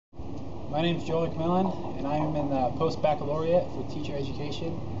My name is McMillan, and I'm in the post-baccalaureate for teacher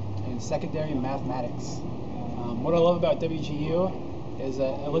education in secondary mathematics. What I love about WGU is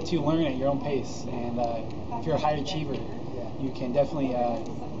it lets you learn at your own pace, and if you're a high achiever, you can definitely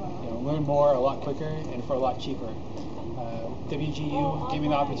learn more a lot quicker and for a lot cheaper. WGU gave me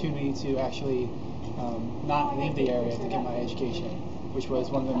the opportunity to actually not leave the area to get my education, which was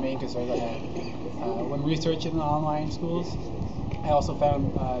one of the main concerns I had. When researching the online schools, I also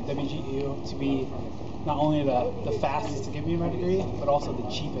found WGU to be not only the fastest to give me my degree, but also the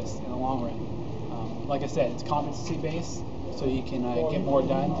cheapest in the long run. Like I said, it's competency based, so you can get more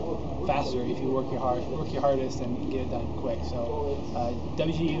done faster if you work your hardest and get it done quick. So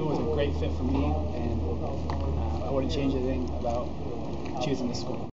WGU was a great fit for me, and I wouldn't change anything about choosing this school.